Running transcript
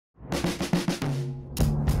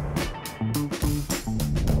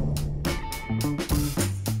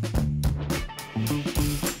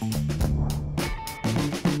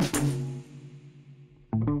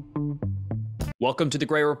Welcome to the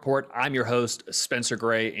Gray Report. I'm your host, Spencer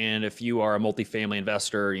Gray. And if you are a multifamily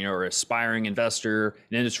investor, or aspiring investor,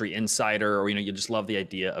 an industry insider, or, you just love the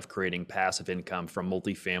idea of creating passive income from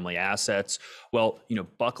multifamily assets, well,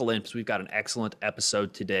 buckle in because we've got an excellent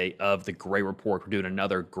episode today of the Gray Report. We're doing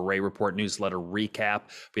another Gray Report newsletter recap.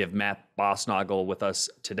 We have Matt Bosnagel with us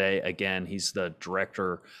today. Again, he's the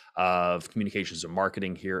director of communications and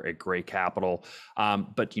marketing here at Gray Capital.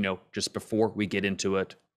 But just before we get into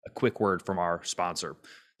it, a quick word from our sponsor.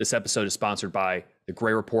 This episode is sponsored by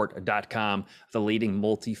thegrayreport.com, the leading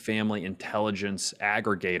multifamily intelligence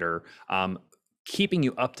aggregator, keeping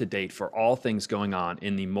you up to date for all things going on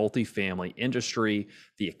in the multifamily industry,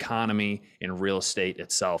 the economy, and real estate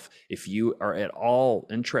itself. If you are at all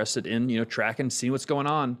interested in, tracking, seeing what's going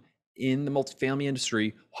on in the multifamily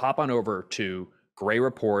industry, hop on over to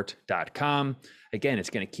grayreport.com. Again, it's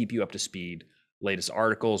going to keep you up to speed. Latest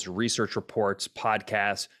articles, research reports,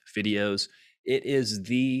 podcasts, videos. It is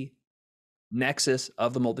the nexus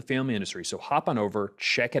of the multifamily industry. So hop on over,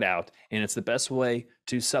 check it out, and it's the best way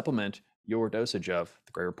to supplement your dosage of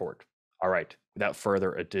the Gray Report. All right, without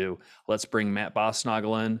further ado, let's bring Matt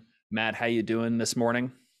Bosnagel in. Matt, how you doing this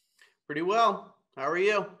morning? Pretty well. How are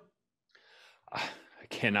you? I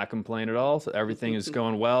cannot complain at all. Everything is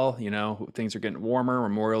going well. Things are getting warmer.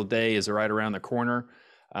 Memorial Day is right around the corner.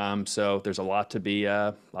 So there's a lot to be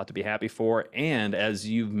happy for. And as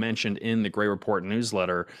you've mentioned in the Gray Report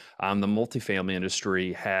newsletter, the multifamily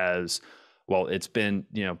industry it's been,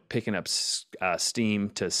 picking up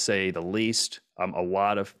steam, to say the least. A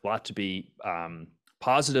lot to be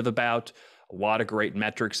positive about. A lot of great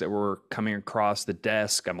metrics that were coming across the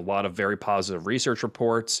desk. A lot of very positive research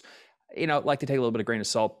reports. Like to take a little bit of grain of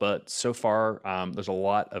salt, but so far there's a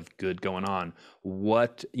lot of good going on.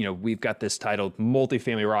 We've got this titled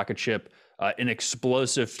Multifamily Rocket Ship, an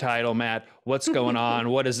explosive title, Matt. What's going on?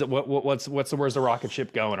 What is it? Where's the rocket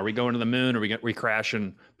ship going? Are we going to the moon? Are we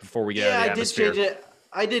crashing before we get out of the atmosphere? I did change it.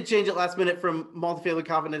 I did change it last minute from multifamily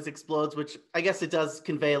confidence explodes, which I guess it does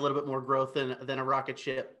convey a little bit more growth than a rocket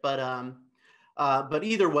ship. But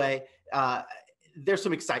either way, there's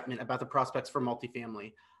some excitement about the prospects for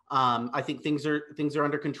multifamily. I think things are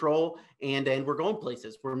under control, and we're going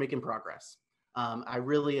places. We're making progress. I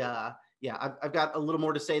really, I've got a little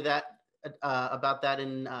more to say about that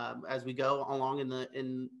as we go along in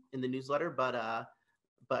the newsletter. But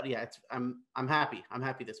yeah, I'm happy. I'm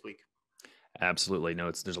happy this week. Absolutely.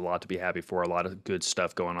 No, there's a lot to be happy for, a lot of good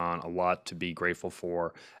stuff going on, a lot to be grateful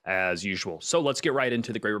for as usual. So let's get right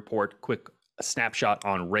into the Gray Report. Quick snapshot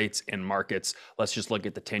on rates and markets. Let's just look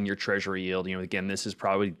at the 10-year Treasury yield. Again, this is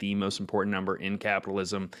probably the most important number in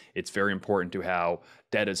capitalism. It's very important to how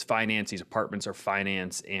debt is financed, these apartments are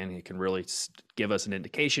financed, and it can really give us an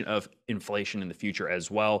indication of inflation in the future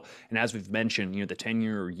as well. And as we've mentioned, the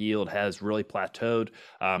 10-year yield has really plateaued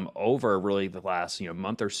over really the last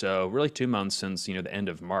month or so, really 2 months since the end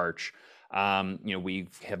of March. We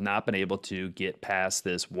have not been able to get past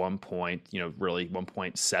this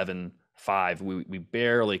 1.75. We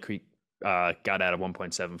barely got out of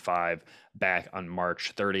 1.75 back on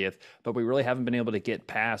March 30th, but we really haven't been able to get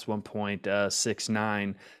past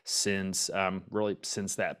 1.69 since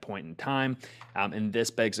that point in time. And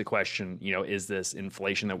this begs the question, is this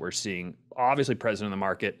inflation that we're seeing obviously present in the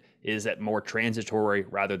market, is that more transitory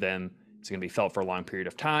rather than it's going to be felt for a long period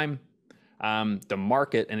of time? The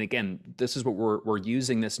market, and again, this is what we're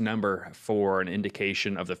using this number for, an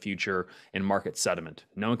indication of the future in market sentiment.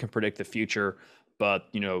 No one can predict the future, but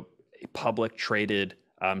public traded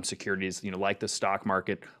securities, like the stock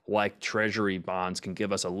market, like Treasury bonds, can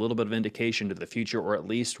give us a little bit of indication to the future, or at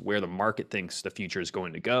least where the market thinks the future is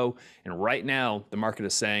going to go. And right now, the market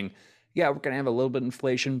is saying, yeah, we're going to have a little bit of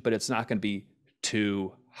inflation, but it's not going to be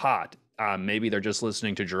too hot. Maybe they're just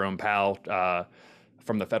listening to Jerome Powell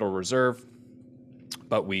from the Federal Reserve,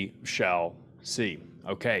 but we shall see.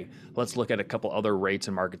 Okay, let's look at a couple other rates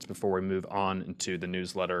and markets before we move on into the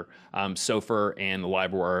newsletter. SOFR and the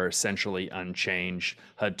LIBOR are essentially unchanged.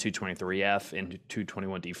 HUD 223F and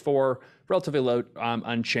 221D4, relatively low,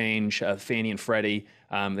 unchanged. Fannie and Freddie,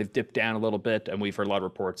 they've dipped down a little bit, and we've heard a lot of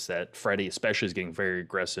reports that Freddie especially is getting very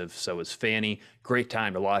aggressive. So is Fannie. Great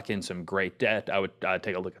time to lock in some great debt. I would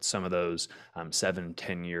take a look at some of those 7,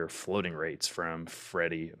 10-year floating rates from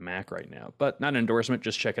Freddie Mac right now. But not an endorsement,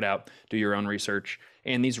 just check it out, do your own research.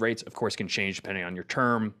 And these rates, of course, can change depending on your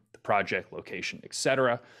term, the project, location,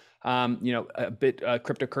 etc.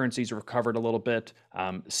 Cryptocurrencies recovered a little bit.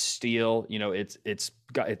 Steel, it's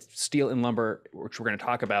steel and lumber, which we're going to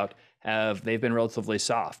talk about, they've been relatively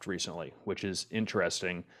soft recently, which is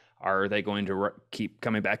interesting. Are they going to keep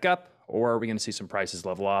coming back up, or are we going to see some prices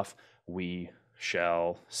level off? We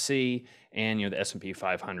shall see. And, the S&P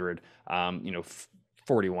 500,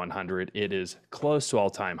 4,100, it is close to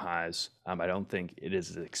all-time highs. I don't think it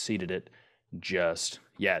has exceeded it just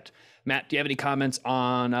yet. Matt, do you have any comments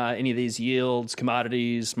on any of these yields,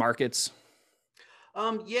 commodities, markets?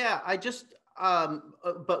 Yeah,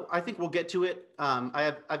 but I think we'll get to it.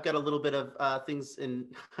 I've got a little bit of things in.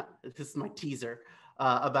 This is my teaser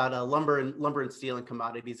about lumber and steel and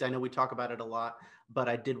commodities. I know we talk about it a lot, but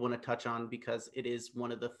I did want to touch on because it is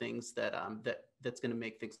one of the things that's going to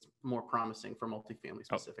make things more promising for multifamily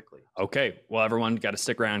specifically. Okay, well, everyone got to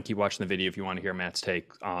stick around, keep watching the video if you want to hear Matt's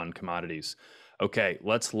take on commodities. Okay,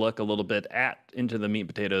 let's look a little bit into the meat and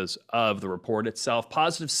potatoes of the report itself.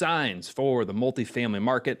 Positive signs for the multifamily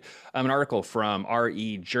market. An article from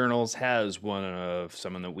RE Journals has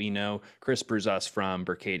someone that we know, Chris Bruzas from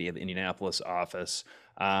Berkadia, the Indianapolis office.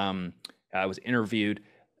 I was interviewed.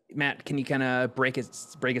 Matt, can you kind of break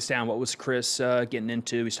us down? What was Chris getting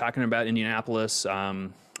into? He's talking about Indianapolis,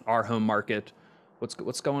 our home market.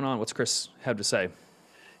 What's going on? What's Chris have to say?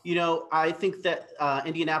 I think that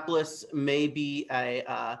Indianapolis may be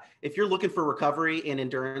if you're looking for recovery and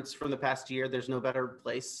endurance from the past year, there's no better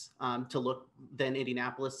place to look than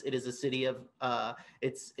Indianapolis. It is a city of,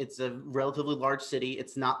 it's a relatively large city.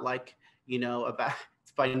 It's not like,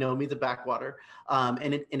 it's by no means a backwater.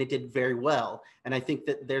 And it did very well. And I think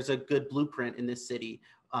that there's a good blueprint in this city,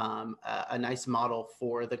 a nice model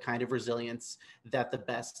for the kind of resilience that the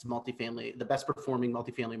best performing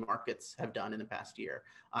multifamily markets have done in the past year.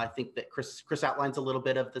 I think that Chris outlines a little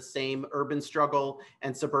bit of the same urban struggle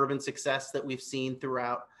and suburban success that we've seen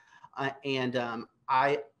throughout. I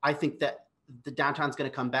think that the downtown's going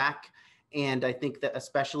to come back. And I think that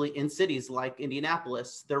especially in cities like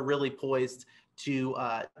Indianapolis, they're really poised to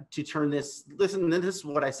turn this. Listen, this is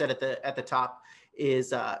what I said at the top.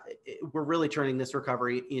 We're really turning this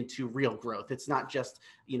recovery into real growth. It's not just,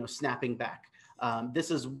 snapping back. This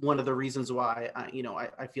is one of the reasons why,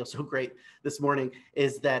 I feel so great this morning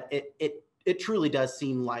is that it truly does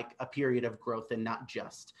seem like a period of growth and not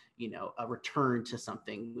just, a return to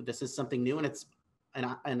something. This is something new, and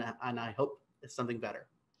I hope it's something better.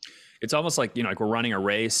 It's almost like, like we're running a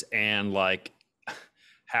race and like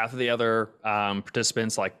half of the other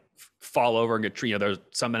participants like fall over and get, there's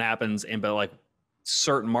something happens but like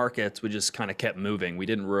certain markets, we just kind of kept moving. We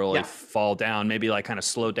didn't really fall down, maybe like kind of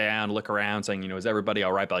slow down, look around saying, is everybody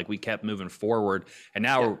all right? But like we kept moving forward. And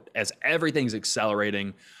now as everything's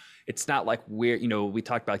accelerating, it's not like we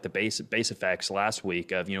talked about like the base effects last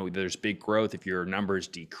week of, there's big growth. If your numbers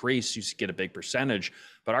decrease, you get a big percentage,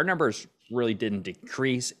 but our numbers really didn't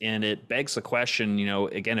decrease. And it begs the question,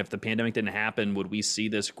 again, if the pandemic didn't happen, would we see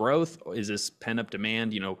this growth? Is this pent up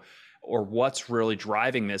demand, or what's really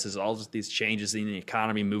driving this? Is all these changes in the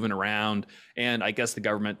economy moving around? And I guess the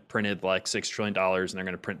government printed like $6 trillion and they're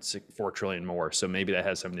going to print $4 trillion more. So maybe that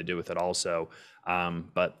has something to do with it also.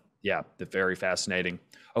 But yeah, very fascinating.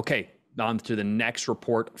 Okay, on to the next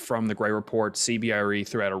report from the Gray Report. CBRE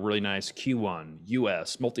threw out a really nice Q1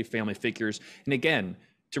 US multifamily figures. And again,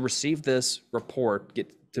 to receive this report,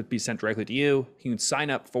 to be sent directly to you, you can sign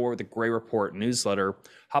up for the Gray Report newsletter.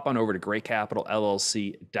 Hop on over to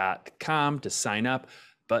graycapitalllc.com to sign up.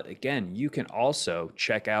 But again, you can also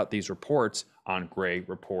check out these reports on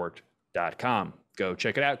grayreport.com. Go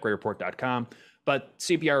check it out, grayreport.com. But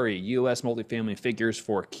CBRE, US multifamily figures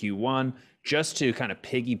for Q1, just to kind of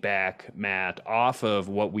piggyback, Matt, off of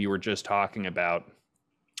what we were just talking about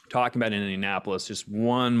in Indianapolis, just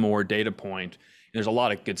one more data point. There's a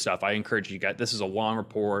lot of good stuff. I encourage you guys. This is a long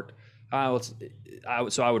report. So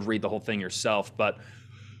I would read the whole thing yourself. But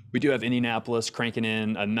we do have Indianapolis cranking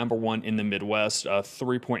in a number one in the Midwest,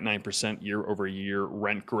 3.9% year over year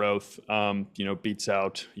rent growth. Beats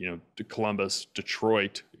out Columbus,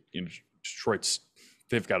 Detroit. Detroit's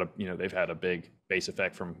they've had a big base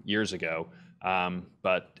effect from years ago.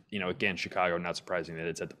 But again, Chicago, not surprising that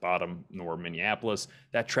it's at the bottom, nor Minneapolis.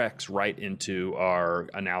 That tracks right into our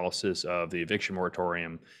analysis of the eviction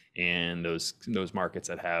moratorium and those markets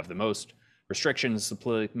that have the most restrictions,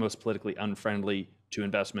 the most politically unfriendly to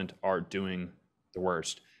investment, are doing the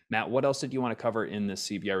worst. Matt, what else did you want to cover in the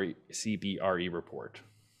CBRE report?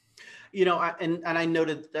 I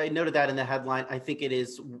noted that in the headline. I think it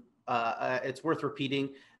is it's worth repeating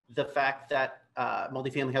the fact that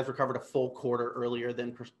multifamily has recovered a full quarter earlier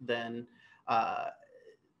than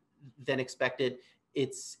expected.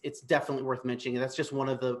 It's definitely worth mentioning. And that's just one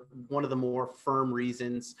of the more firm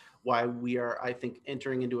reasons why we are, I think,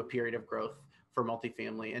 entering into a period of growth for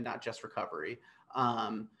multifamily and not just recovery.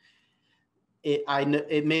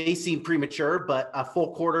 It may seem premature, but a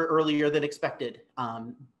full quarter earlier than expected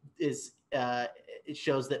it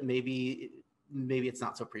shows that maybe maybe it's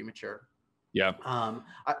not so premature. Yeah.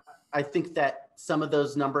 I, I think that some of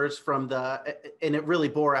those numbers from and it really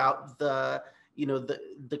bore out the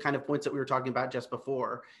kind of points that we were talking about just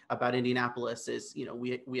before about Indianapolis is,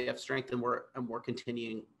 we have strength, and we're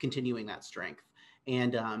continuing that strength.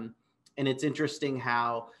 And it's interesting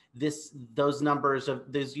how those numbers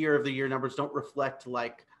of those year-over-year numbers don't reflect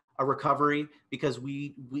like a recovery, because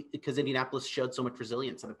because Indianapolis showed so much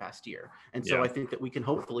resilience in the past year. And so Yeah. I think that we can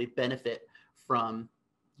hopefully benefit from,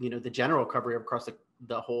 the general recovery across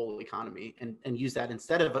the whole economy, and use that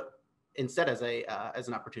instead as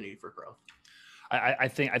an opportunity for growth. I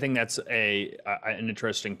think that's an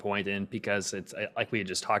interesting point, and because it's like we had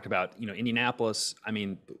just talked about, Indianapolis. I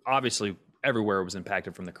mean, obviously everywhere was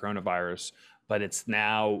impacted from the coronavirus, but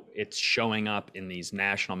it's showing up in these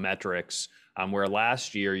national metrics. Where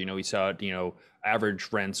last year, we saw,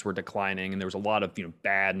 average rents were declining, and there was a lot of,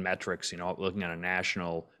 bad metrics, looking on a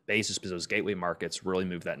national basis, because those gateway markets really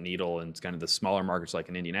move that needle, and it's kind of the smaller markets like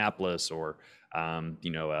in Indianapolis or even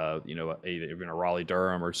a Raleigh,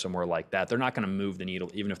 Durham, or somewhere like that. They're not going to move the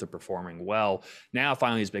needle, even if they're performing well. Now,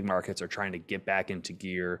 finally, these big markets are trying to get back into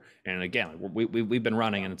gear. And again, we've been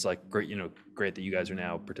running, and it's like great, great that you guys are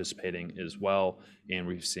now participating as well. And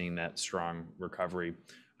we've seen that strong recovery.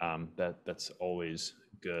 That's always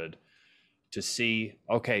good to see.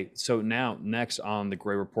 Okay, so now next on the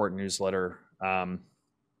Gray Report newsletter.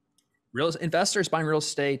 Investors buying real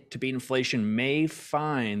estate to beat inflation may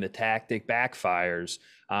find the tactic backfires.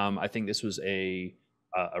 I think this was a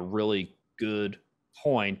really good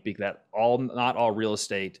point, because that not all real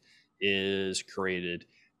estate is created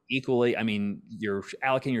equally. I mean, you're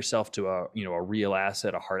allocating yourself to a real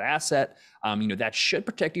asset, a hard asset. That should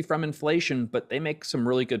protect you from inflation. But they make some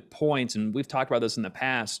really good points, and we've talked about this in the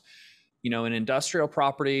past. An industrial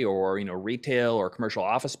property or, retail or commercial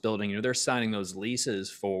office building, they're signing those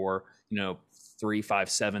leases for, 3, 5,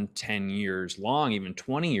 7, 10 years long, even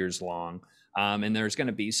 20 years long. And there's going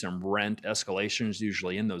to be some rent escalations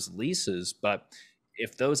usually in those leases. But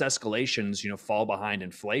if those escalations, fall behind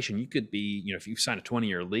inflation, you could be, if you sign a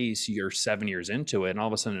 20-year lease, you're 7 years into it, and all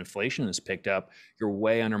of a sudden inflation has picked up, you're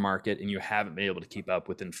way under market, and you haven't been able to keep up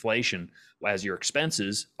with inflation as your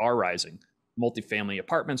expenses are rising. Multifamily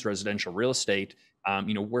apartments, residential real estate,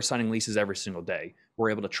 we're signing leases every single day. We're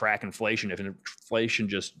able to track inflation. If inflation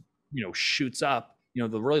just, shoots up, the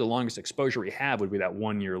longest exposure we have would be that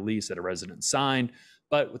 1-year lease that a resident signed.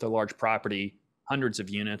 But with a large property, hundreds of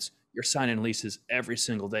units, you're signing leases every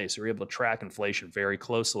single day. So you're able to track inflation very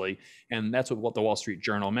closely. And that's what the Wall Street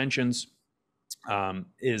Journal mentions,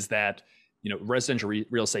 is that, residential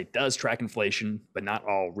real estate does track inflation, but not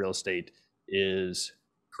all real estate is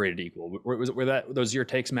created equal. Were those your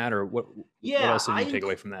takes, Matt, or what? Yeah, what else did you take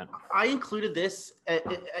away from that? I included this.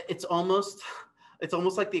 It's almost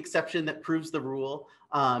like the exception that proves the rule.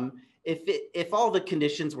 If all the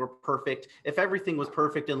conditions were perfect, if everything was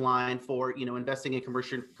perfect in line for investing in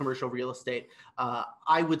commercial real estate,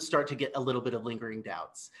 I would start to get a little bit of lingering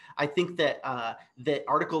doubts. I think that that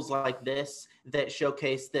articles like this that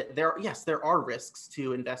showcase that there are risks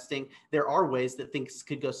to investing. There are ways that things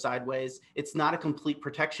could go sideways. It's not a complete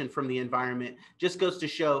protection from the environment. Just goes to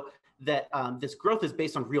show that this growth is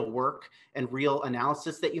based on real work and real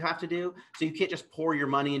analysis that you have to do. So you can't just pour your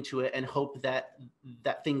money into it and hope that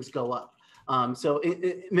things go up. So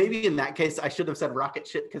maybe in that case, I should have said rocket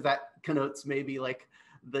ship, because that connotes maybe like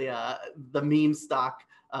the meme stock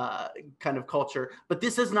kind of culture. But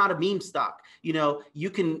this is not a meme stock. It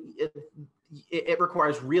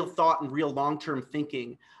requires real thought and real long-term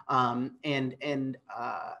thinking. And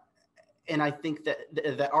I think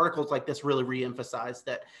that articles like this really reemphasize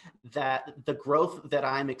that the growth that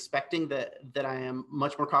I'm expecting, that I am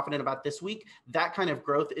much more confident about this week, that kind of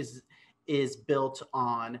growth is built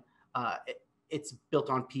on it's built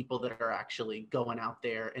on people that are actually going out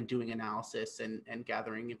there and doing analysis and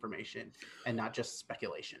gathering information, and not just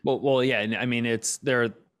speculation. Well, yeah, and I mean it's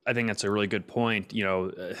there. I think that's a really good point.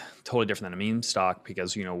 Totally different than a meme stock,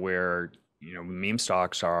 because where meme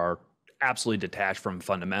stocks are absolutely detached from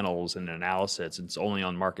fundamentals and analysis. It's only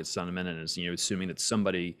on market sentiment, and it's assuming that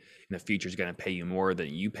somebody in the future is going to pay you more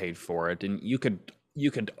than you paid for it. And you could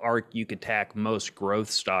tack most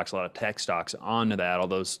growth stocks, a lot of tech stocks, onto that.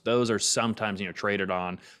 Although those are sometimes traded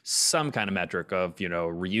on some kind of metric of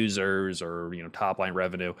reusers or top line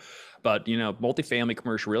revenue. But multifamily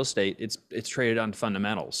commercial real estate, it's traded on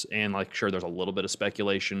fundamentals. And like, sure, there's a little bit of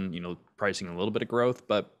speculation, pricing a little bit of growth,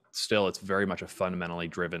 but still it's very much a fundamentally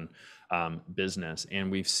driven business.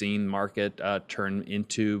 And we've seen market turn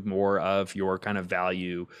into more of your kind of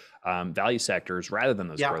value sectors rather than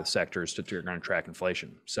those growth sectors to track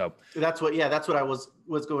inflation. So that's what I was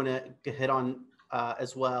was going to hit on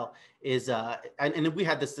as well is, and we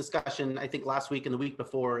had this discussion, I think last week and the week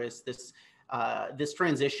before, is this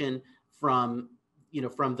transition from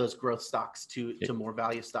from those growth stocks to more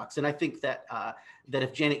value stocks. And I think that that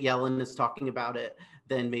if Janet Yellen is talking about it,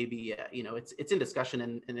 then maybe it's in discussion,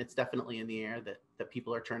 and it's definitely in the air that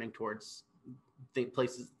people are turning towards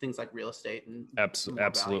things like real estate and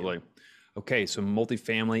absolutely. Value. Okay, so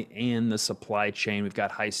multifamily and the supply chain, we've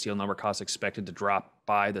got high steel lumber costs expected to drop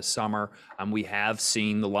by the summer. We have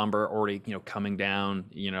seen the lumber already, coming down.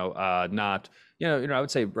 Not, I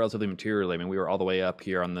would say relatively materially. I mean, we were all the way up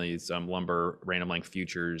here on these lumber random length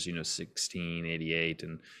futures, 1688,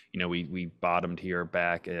 and we bottomed here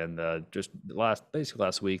back and just basically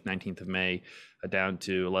last week, 19th of May, down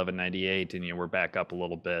to 1198, and we're back up a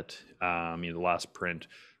little bit. The last print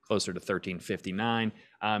closer to 1359.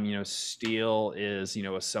 Steel is,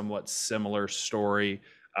 a somewhat similar story.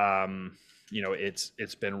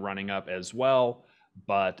 It's been running up as well,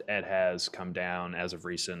 but it has come down as of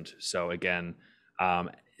recent. So again,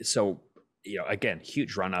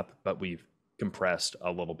 huge run up, but we've compressed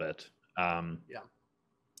a little bit. And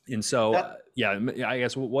so, I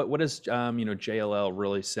guess what is, JLL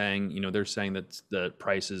really saying? They're saying that the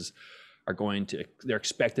prices are they're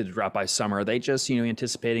expected to drop by summer. Are they just,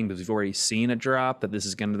 anticipating, because we've already seen a drop, that this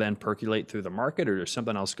is going to then percolate through the market, or there's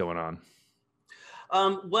something else going on?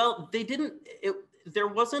 Well, they didn't, there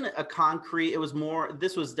wasn't a concrete,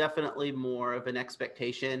 this was definitely more of an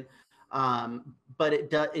expectation.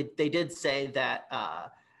 But they did say that,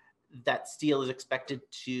 that steel is expected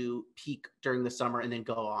to peak during the summer and then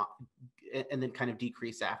go on and then kind of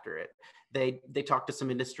decrease after it. They talked to some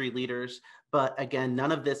industry leaders, but again,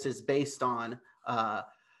 none of this is based on,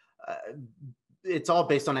 it's all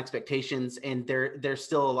based on expectations, and there's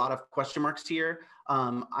still a lot of question marks here.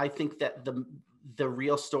 I think that the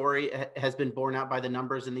real story has been borne out by the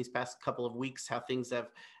numbers in these past couple of weeks, how things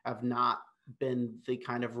have not been the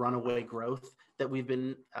kind of runaway growth that we've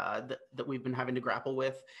been having to grapple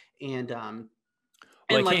with. And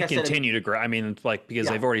well, it can't continue to grow. I mean, because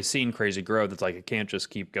they've already seen crazy growth. It's like it can't just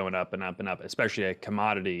keep going up and up and up, especially a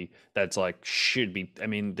commodity that's should be. I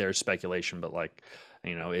mean, there's speculation, but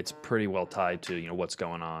it's pretty well tied to what's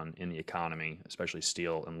going on in the economy, especially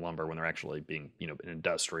steel and lumber, when they're actually being an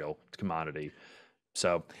industrial commodity.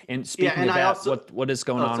 So, and speaking of that, what is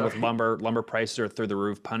going on with lumber? Lumber prices are through the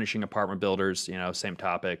roof, punishing apartment builders. Same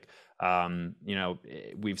topic.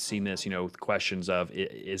 We've seen this, questions of,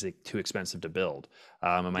 is it too expensive to build?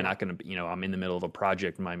 Am I not going to, I'm in the middle of a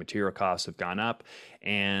project, my material costs have gone up.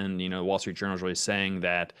 And, Wall Street Journal is really saying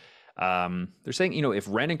that, they're saying, if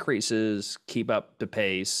rent increases keep up the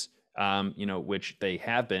pace, which they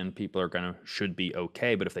have been, people should be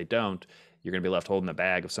okay. But if they don't, you're going to be left holding the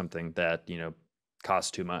bag of something that,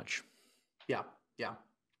 costs too much. Yeah.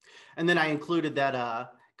 And then I included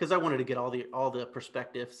that, because I wanted to get all the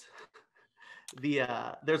perspectives.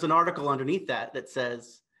 There's an article underneath that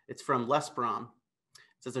says, it's from Lesbrom.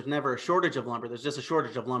 It says there's never a shortage of lumber. There's just a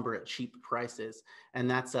shortage of lumber at cheap prices. And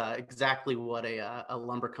that's exactly what a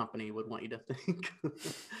lumber company would want you to think.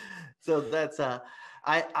 So that's, but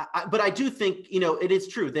I do think, it is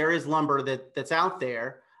true. There is lumber that's out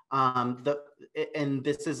there. And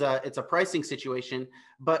this is it's a pricing situation,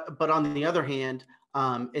 but on the other hand,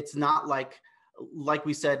 it's not like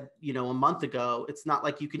we said, a month ago, it's not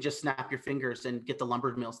like you can just snap your fingers and get the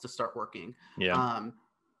lumber mills to start working. Yeah.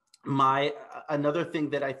 Another thing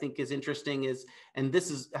that I think is interesting is, and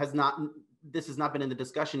this has not been in the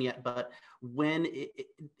discussion yet, but when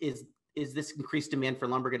is this increased demand for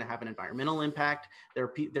lumber going to have an environmental impact?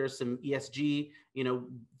 There's some ESG,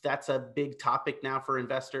 that's a big topic now for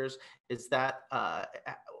investors. Is that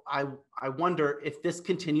I wonder if this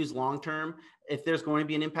continues long term, if there's going to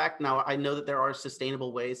be an impact. Now, I know that there are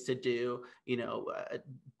sustainable ways to do,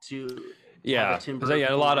 timber.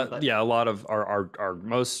 A lot of our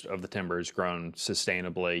most of the timber is grown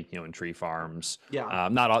sustainably, in tree farms. Yeah.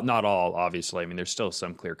 Not all, obviously. I mean, there's still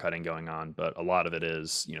some clear cutting going on, but a lot of it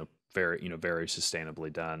is, very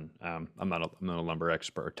sustainably done. I'm not a lumber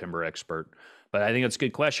expert or timber expert, but I think it's a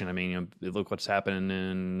good question. I mean, look what's happening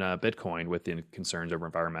in Bitcoin with the concerns over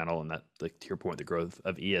environmental and that, to your point, the growth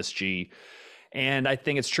of ESG. And I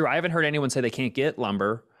think it's true. I haven't heard anyone say they can't get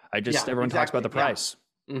lumber. Everyone talks about the price.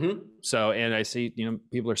 Yeah. Mm-hmm. So, and I see,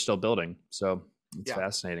 people are still building. So it's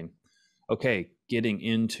fascinating. Okay, getting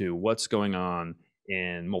into what's going on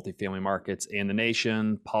in multifamily markets in the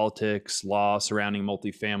nation, politics, law surrounding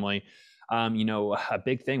multifamily. A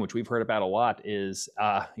big thing which we've heard about a lot is,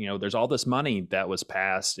 there's all this money that was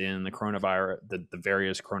passed in the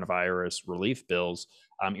various coronavirus relief bills,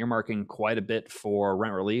 earmarking quite a bit for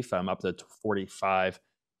rent relief, up to $45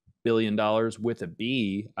 billion with a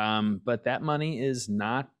B. But that money is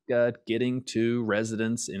not getting to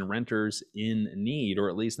residents and renters in need, or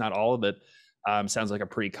at least not all of it. Sounds like a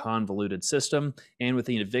pretty convoluted system. And with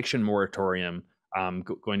the eviction moratorium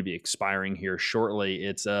going to be expiring here shortly,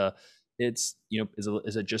 is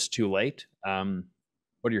it just too late? What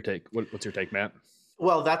are your take? What's your take, Matt?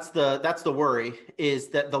 Well, that's the worry, is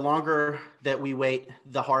that the longer that we wait,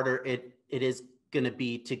 the harder it is going to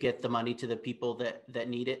be to get the money to the people that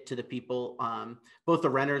need it, to the people, both the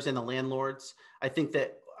renters and the landlords. I think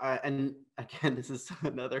that, and again, this is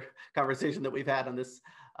another conversation that we've had on this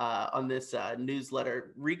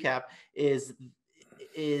newsletter recap, is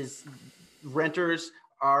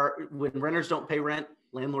when renters don't pay rent,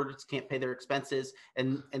 landlords can't pay their expenses,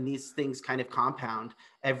 and these things kind of compound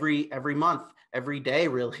every month, every day.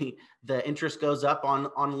 Really, the interest goes up on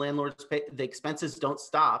landlords pay. The expenses don't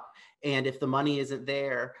stop, and if the money isn't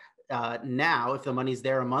there now, if the money's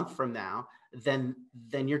there a month from now, then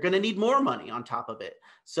you're going to need more money on top of it.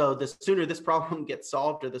 So the sooner this problem gets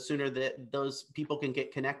solved, or the sooner that those people can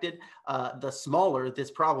get connected, the smaller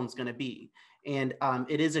this problem's going to be. And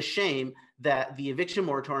it is a shame that the eviction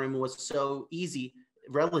moratorium was so easy,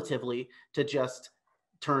 relatively, to just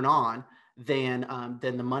turn on, than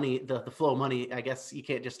the money, the flow of money. I guess you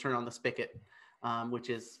can't just turn on the spigot, which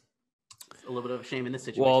is a little bit of a shame in this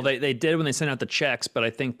situation. Well, they did when they sent out the checks, but I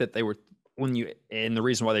think that and the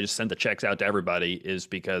reason why they just sent the checks out to everybody is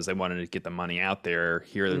because they wanted to get the money out there.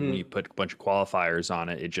 Here, when you put a bunch of qualifiers on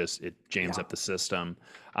it, it jams up the system.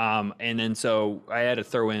 And then so I had to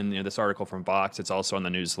throw in this article from Vox. It's also on the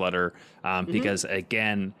newsletter, because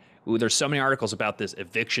again, there's so many articles about this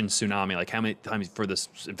eviction tsunami, like how many times for this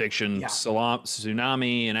eviction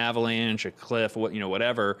tsunami, an avalanche, a cliff,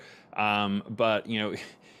 whatever. But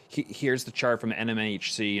here's the chart from the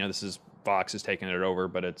NMHC. This is Vox is taking it over,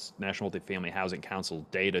 but it's National Multifamily Housing Council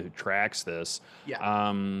data who tracks this.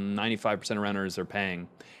 95% of renters are paying.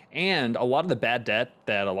 And a lot of the bad debt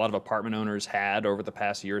that a lot of apartment owners had over the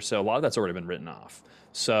past year or so, a lot of that's already been written off.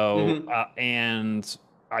 So, and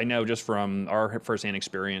I know just from our firsthand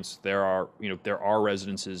experience, there are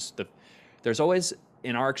residences there's always,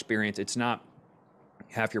 in our experience, it's not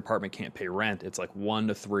half your apartment can't pay rent. It's like 1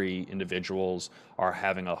 to 3 individuals are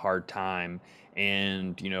having a hard time.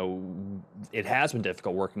 And, it has been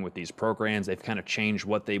difficult working with these programs. They've kind of changed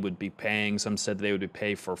what they would be paying. Some said they would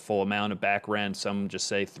pay for full amount of back rent. Some just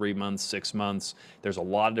say 3 months, 6 months. There's a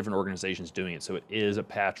lot of different organizations doing it. So it is a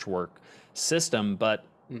patchwork system, but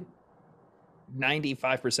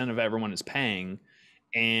 95% of everyone is paying.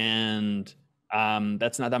 And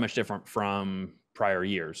that's not that much different from prior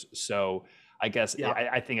years. So I guess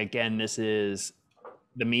I think, again, this is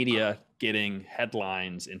the media getting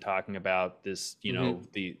headlines and talking about this,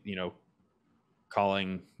 talking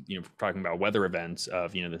about weather events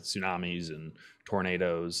of, the tsunamis and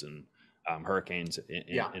tornadoes and hurricanes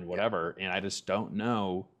and whatever. And I just don't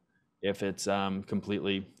know if it's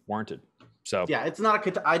completely warranted. So it's not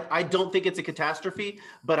I don't think it's a catastrophe,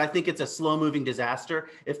 but I think it's a slow moving disaster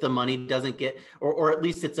if the money doesn't get, or at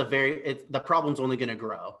least the problem's only going to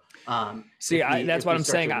grow. That's what I'm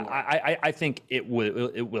saying. I think it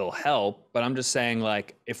will help, but I'm just saying,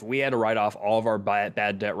 like, if we had to write off all of our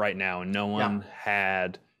bad debt right now and no one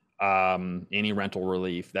had any rental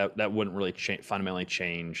relief, that wouldn't really fundamentally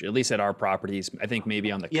change, at least at our properties. I think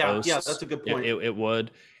maybe on the coast. Yeah, that's a good point. It would.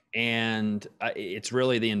 And it's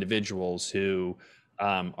really the individuals who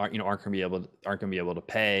aren't going to be able to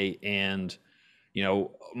pay. And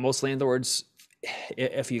most landlords,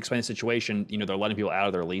 if you explain the situation, they're letting people out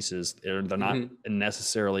of their leases. They're not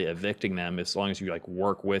necessarily evicting them, as long as you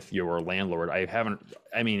work with your landlord.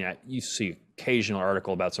 You see occasional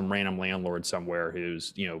article about some random landlord somewhere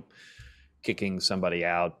who's kicking somebody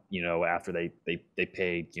out after they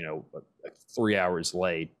paid 3 hours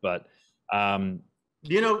late, but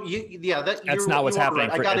that's not what's happening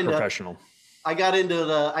for a professional. I got into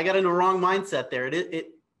the wrong mindset there.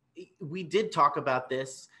 We did talk about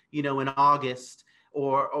this, in August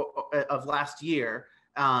or of last year.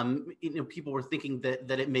 People were thinking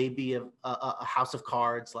that it may be a house of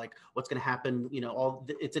cards, like what's going to happen.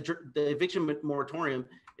 The eviction moratorium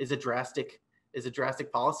is a drastic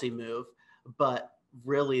policy move, but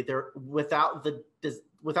really, without the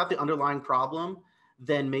underlying problem,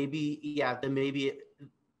 then maybe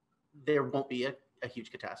there won't be a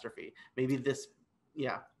huge catastrophe. Maybe this,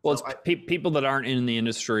 Well, so it's people that aren't in the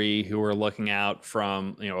industry who are looking out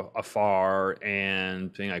from afar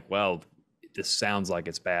and being like, well, this sounds like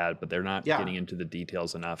it's bad, but they're not Yeah. getting into the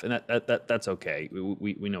details enough, and that's okay.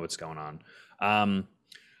 We know what's going on.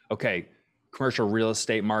 Okay, commercial real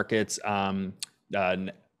estate markets. Uh,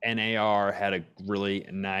 NAR had a really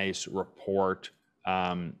nice report.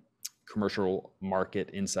 Commercial Market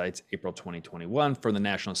Insights, April 2021, for the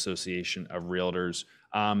National Association of Realtors.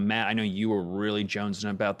 Matt, I know you were really jonesing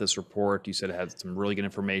about this report. You said it had some really good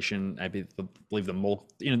information. I believe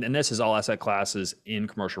and this is all asset classes in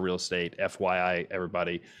commercial real estate, FYI,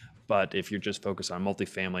 everybody. But if you're just focused on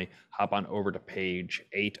multifamily, hop on over to page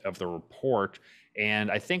 8 of the report.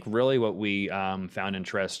 And I think really what we found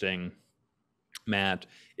interesting, Matt,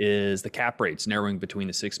 is the cap rates narrowing between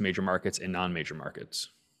the 6 major markets and non-major markets.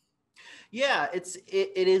 Yeah, it's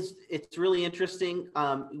really interesting.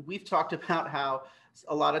 We've talked about how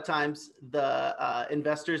a lot of times the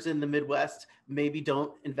investors in the Midwest maybe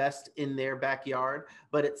don't invest in their backyard,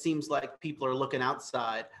 but it seems like people are looking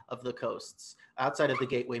outside of the coasts, outside of the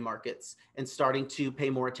gateway markets, and starting to pay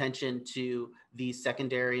more attention to these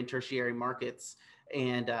secondary and tertiary markets.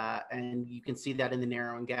 And you can see that in the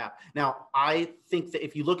narrowing gap. Now, I think that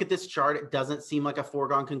if you look at this chart, it doesn't seem like a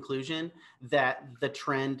foregone conclusion that the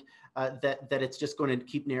trend that it's just going to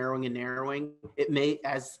keep narrowing and narrowing. It may,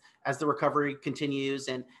 as the recovery continues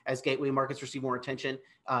and as gateway markets receive more attention,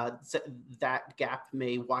 that gap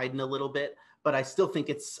may widen a little bit. But I still think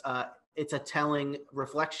it's a telling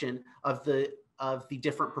reflection of the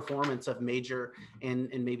different performance of major and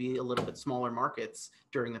maybe a little bit smaller markets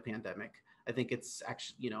during the pandemic. I think it's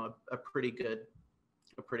actually, a pretty good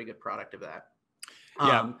product of that.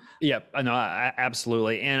 Yeah, I know,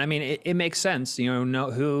 absolutely. And I mean, it makes sense,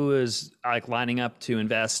 who is like lining up to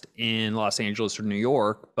invest in Los Angeles or New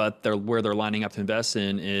York, but where they're lining up to invest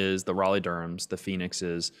in is the Raleigh Durhams, the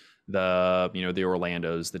Phoenixes, the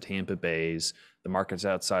Orlandos, the Tampa Bays, the markets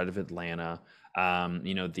outside of Atlanta,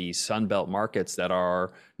 the Sunbelt markets that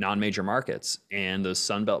are non-major markets, and those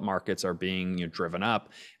Sunbelt markets are being driven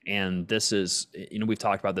up. And this is, we've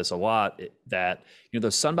talked about this a lot, that,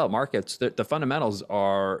 those Sunbelt markets, the fundamentals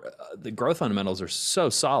are, the growth fundamentals are so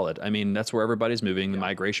solid. I mean, that's where everybody's moving, the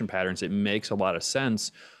migration patterns, it makes a lot of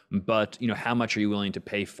sense. But, how much are you willing to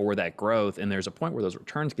pay for that growth? And there's a point where those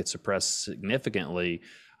returns get suppressed significantly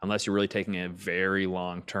unless you're really taking a very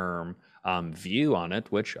long-term view on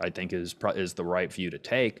it, which I think is the right view to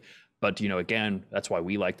take. But again, that's why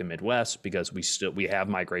we like the Midwest, because we have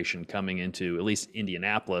migration coming into at least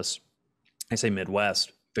Indianapolis. I say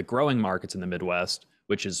Midwest, the growing markets in the Midwest,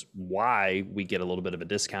 which is why we get a little bit of a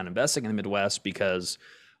discount investing in the Midwest, because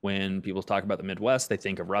when people talk about the Midwest, they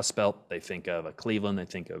think of Rust Belt, they think of Cleveland, they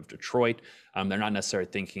think of Detroit. They're not necessarily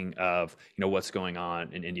thinking of what's going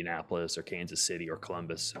on in Indianapolis or Kansas City or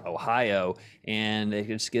Columbus, Ohio, and it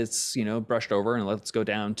just gets brushed over. And let's go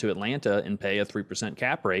down to Atlanta and pay a 3%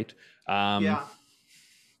 cap rate. And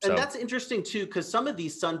that's interesting too, because some of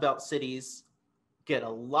these Sunbelt cities get a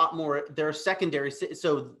lot more. They're secondary.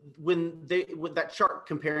 So with that chart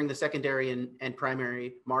comparing the secondary and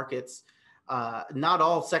primary markets, not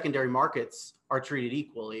all secondary markets are treated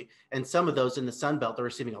equally. And some of those in the Sun Belt are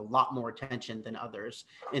receiving a lot more attention than others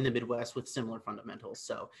in the Midwest with similar fundamentals.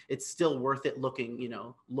 So it's still worth it looking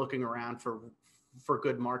around for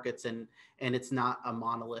good markets, and it's not a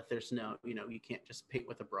monolith. There's no, you can't just paint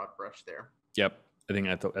with a broad brush there. Yep. I think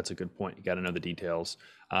that's a good point. You got to know the details,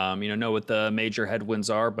 know what the major headwinds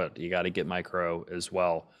are, but you got to get micro as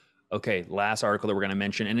well. Okay, last article that we're going to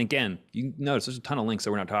mention. And again, you notice there's a ton of links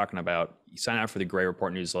that we're not talking about. You sign up for the Gray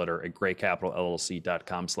Report newsletter at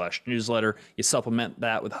graycapitalllc.com/newsletter. You supplement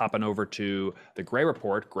that with hopping over to the Gray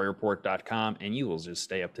Report, grayreport.com, and you will just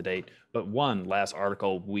stay up to date. But one last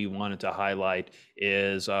article we wanted to highlight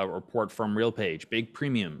is a report from RealPage, big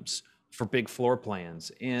premiums for big floor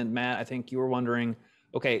plans. And Matt, I think you were wondering,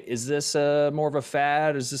 okay, is this more of a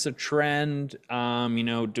fad? Is this a trend?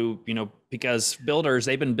 Because builders,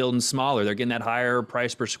 they've been building smaller. They're getting that higher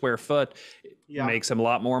price per square foot. It makes them a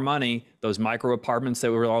lot more money. Those micro apartments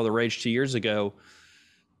that were all the rage 2 years ago,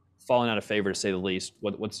 falling out of favor, to say the least.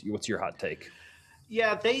 What's your hot take?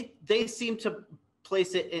 Yeah, they seem to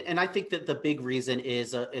place it, and I think that the big reason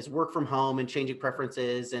is work from home and changing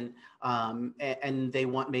preferences, and they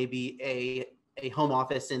want maybe a home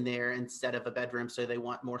office in there instead of a bedroom, so they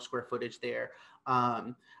want more square footage there.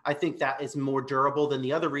 I think that is more durable than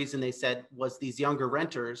the other reason they said was these younger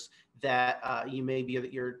renters that you may be,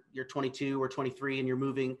 you're 22 or 23 and you're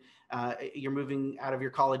moving out of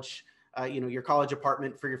your college your college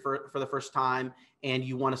apartment for the first time, and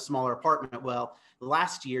you want a smaller apartment. Well,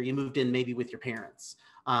 last year you moved in maybe with your parents,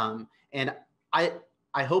 and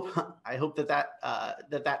I hope I hope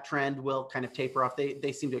that trend will kind of taper off.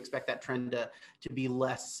 They seem to expect that trend to be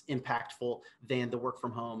less impactful than the work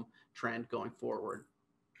from home trend going forward.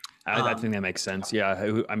 I think that makes sense.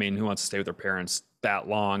 Yeah. I mean, who wants to stay with their parents that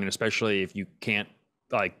long? And especially if you can't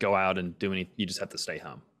like go out and do anything, you just have to stay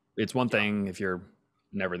home. It's one Yeah, thing if you're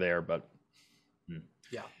never there, but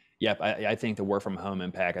yeah, yep, I think the work from home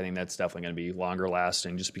impact, I think that's definitely going to be longer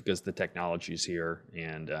lasting just because the technology is here,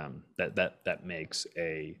 and that makes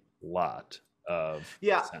a lot of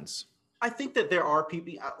yeah. sense. I think that there are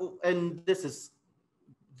people, and this is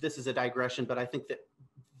a digression, but I think that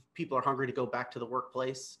people are hungry to go back to the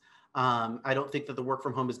workplace. I don't think that the work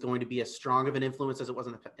from home is going to be as strong of an influence as it was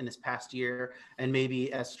in this past year, and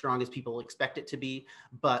maybe as strong as people expect it to be.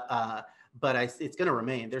 But it's going to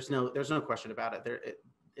remain. There's no question about it.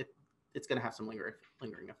 It's going to have some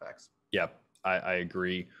lingering effects. Yep, I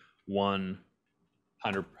agree 100%.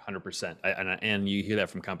 And you hear that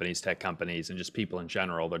from companies, tech companies, and just people in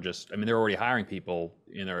general. They're just, I mean, they're already hiring people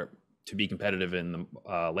in there to be competitive in the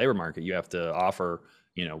labor market. You have to offer,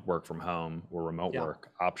 work from home or remote Yeah. work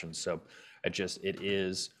options. So it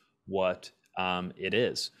is what it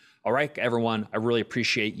is. All right, everyone, I really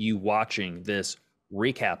appreciate you watching this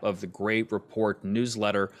recap of the Great Report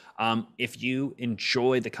newsletter. If you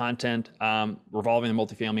enjoy the content revolving the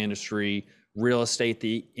multifamily industry, real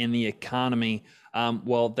estate, in the economy,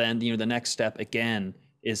 well, then the next step again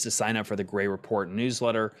is to sign up for the Gray Report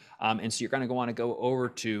newsletter. And so you're going to want to go over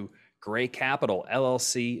to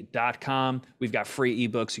graycapitalllc.com. We've got free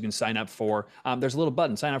ebooks you can sign up for. There's a little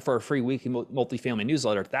button, sign up for a free weekly multifamily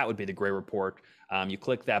newsletter. That would be the Gray Report. You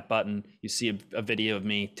click that button, you see a video of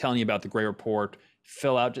me telling you about the Gray Report.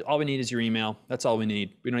 Fill out, all we need is your email. That's all we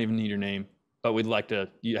need. We don't even need your name, but we'd like to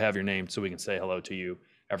have your name so we can say hello to you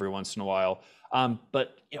every once in a while.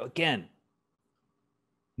 But again,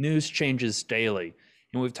 news changes daily.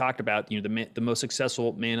 And we've talked about, the most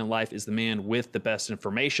successful man in life is the man with the best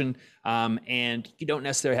information. And you don't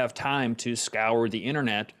necessarily have time to scour the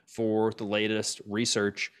internet for the latest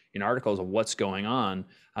research and articles of what's going on.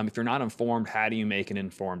 If you're not informed, how do you make an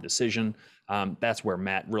informed decision? That's where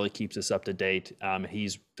Matt really keeps us up to date.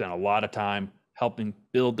 He's done a lot of time helping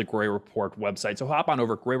build the Gray Report website. So hop on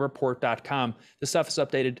over grayreport.com. This stuff is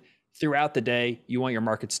updated throughout the day. You want your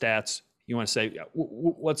market stats. You want to say,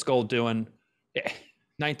 what's gold doing?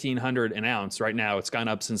 1900 an ounce right now. It's gone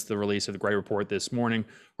up since the release of the Gray Report this morning.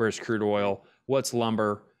 Where's crude oil? What's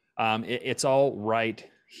lumber? It's all right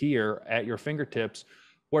here at your fingertips.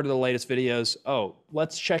 What are the latest videos? Oh,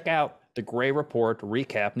 let's check out the Gray Report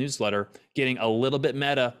recap newsletter. Getting a little bit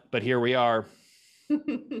meta, but here we are.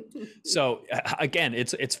 So again,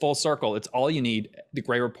 it's full circle. It's all you need. The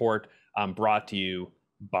Gray Report, brought to you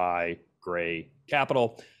by Gray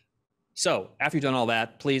Capital. So after you've done all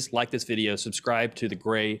that, please like this video, subscribe to the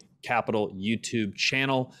Gray Capital YouTube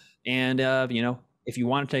channel. And, if you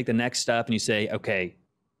want to take the next step and you say, okay,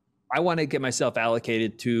 I want to get myself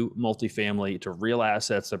allocated to multifamily, to real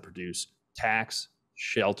assets that produce tax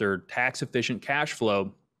sheltered, tax efficient cash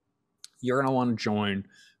flow, you're going to want to join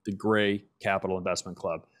the Gray Capital Investment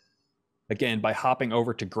Club. Again, by hopping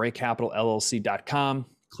over to graycapitalllc.com,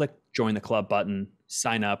 click join the club button,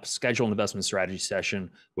 sign up, schedule an investment strategy session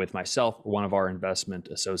with myself or one of our investment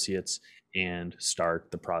associates, and start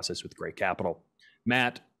the process with Gray Capital.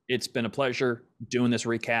 Matt, it's been a pleasure doing this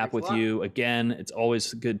recap with you. Again, it's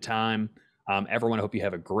always a good time. Everyone, I hope you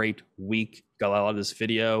have a great week. Got a lot of this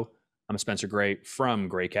video. I'm Spencer Gray from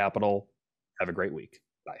Gray Capital. Have a great week.